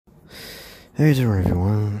Hey there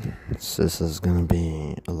everyone, this is gonna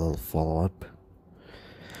be a little follow-up.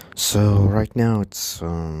 So right now it's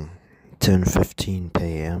 10:15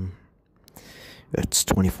 p.m. It's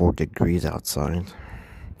 24 degrees outside,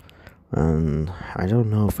 and I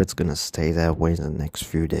don't know if it's gonna stay that way in the next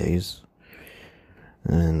few days,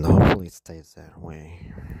 and hopefully it stays that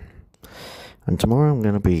way. And tomorrow I'm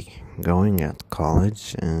gonna be going at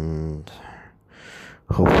college, and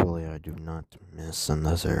hopefully I do not miss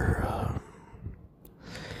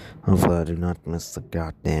Hopefully I do not miss the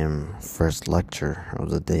goddamn first lecture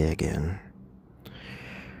of the day again.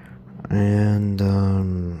 And,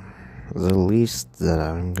 the least that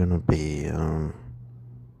I'm gonna be,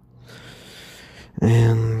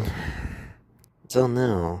 and till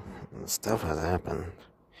now, stuff has happened.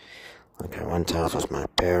 Like, I went out with my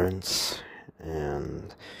parents,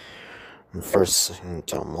 and first thing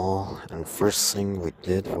to a mall, and first thing we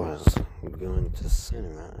did was go into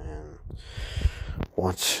cinema and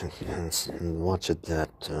watch that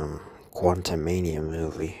Quantumania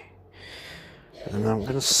movie. And I'm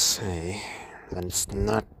gonna say that it's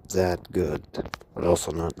not that good, but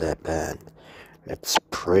also not that bad. It's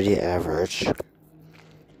pretty average,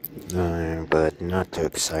 but not too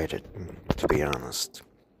excited, to be honest.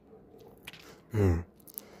 And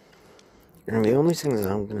the only thing that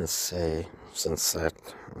I'm gonna say, since that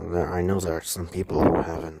I know there are some people who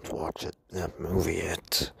haven't watched that movie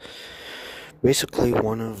yet. Basically,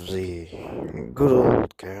 one of the good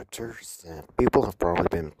old characters that people have probably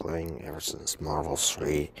been playing ever since Marvel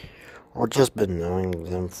 3, or just been knowing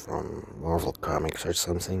them from Marvel Comics or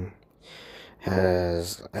something,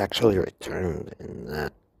 has actually returned in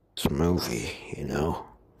that movie.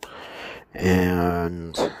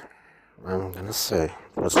 And I'm gonna say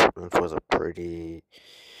it was a pretty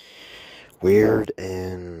weird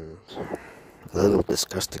and a little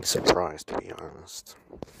disgusting surprise, to be honest.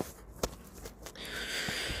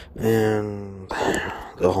 And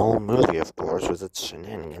the whole movie, of course, was its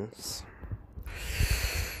shenanigans.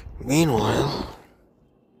 Meanwhile,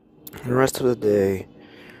 the rest of the day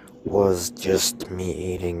was just me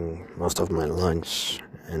eating most of my lunch,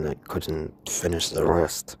 and I couldn't finish the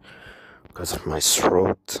rest because of my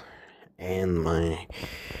throat and my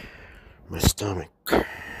stomach.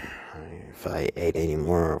 If I ate any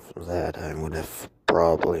more of that, I would have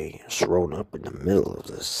probably thrown up in the middle of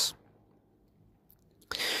this.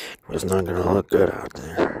 It was not gonna look good out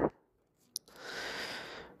there.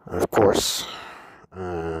 And of course,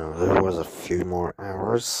 there was a few more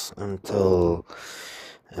hours until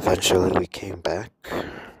eventually we came back,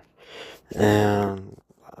 and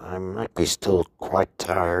I might be still quite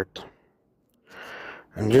tired.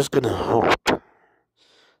 I'm just gonna hope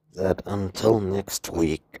that until next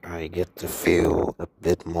week I get to feel a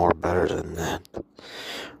bit more better than that.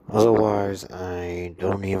 Otherwise, I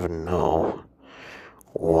don't even know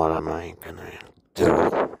what am I gonna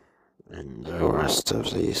do in the rest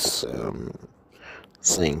of these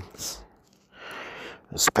things.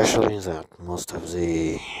 Especially that most of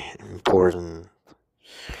the important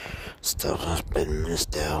stuff has been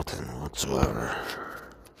missed out and whatsoever.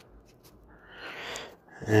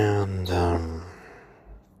 And I'm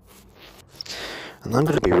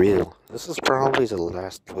gonna be real. This is probably the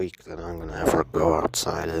last week that I'm gonna ever go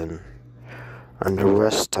outside in. And the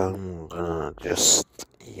rest I'm gonna just,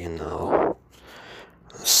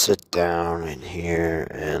 sit down in here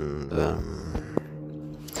and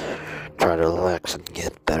try to relax and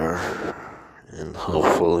get better. And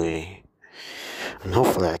hopefully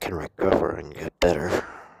I can recover and get better.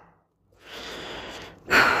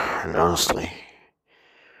 And honestly,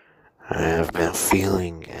 I have been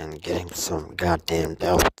feeling and getting some goddamn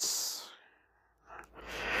doubts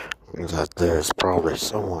that there's probably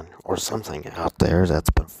someone or something out there that's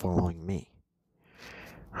been following me.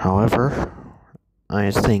 However, I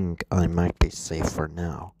think I might be safe for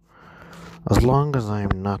now. As long as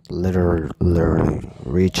I'm not literally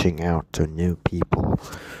reaching out to new people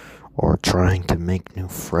or trying to make new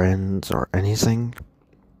friends or anything.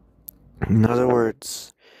 In other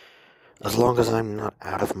words, as long as I'm not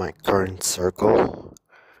out of my current circle,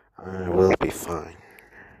 I will be fine.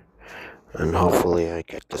 And hopefully I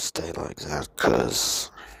get to stay like that, cause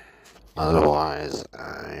otherwise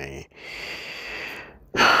I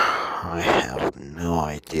have no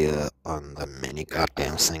idea on the many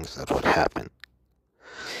goddamn things that would happen.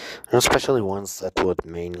 And especially ones that would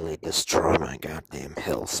mainly destroy my goddamn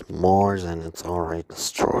health more than it's already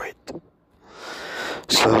destroyed.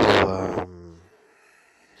 So,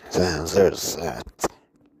 there's that.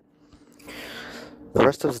 The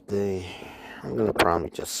rest of the day, I'm gonna probably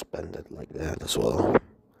just spend it like that as well.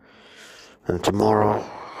 And tomorrow,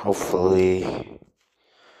 hopefully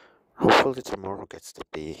hopefully tomorrow gets to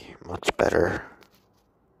be much better,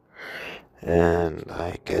 and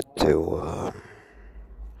I get to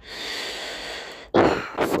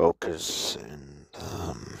focus and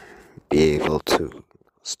be able to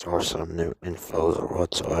store some new infos or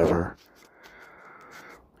whatsoever,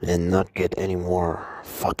 and not get any more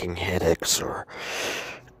fucking headaches or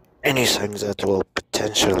anything that will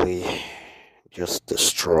potentially just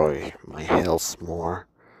destroy my health more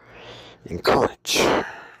in college.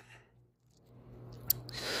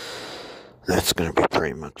 That's gonna be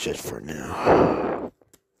pretty much it for now.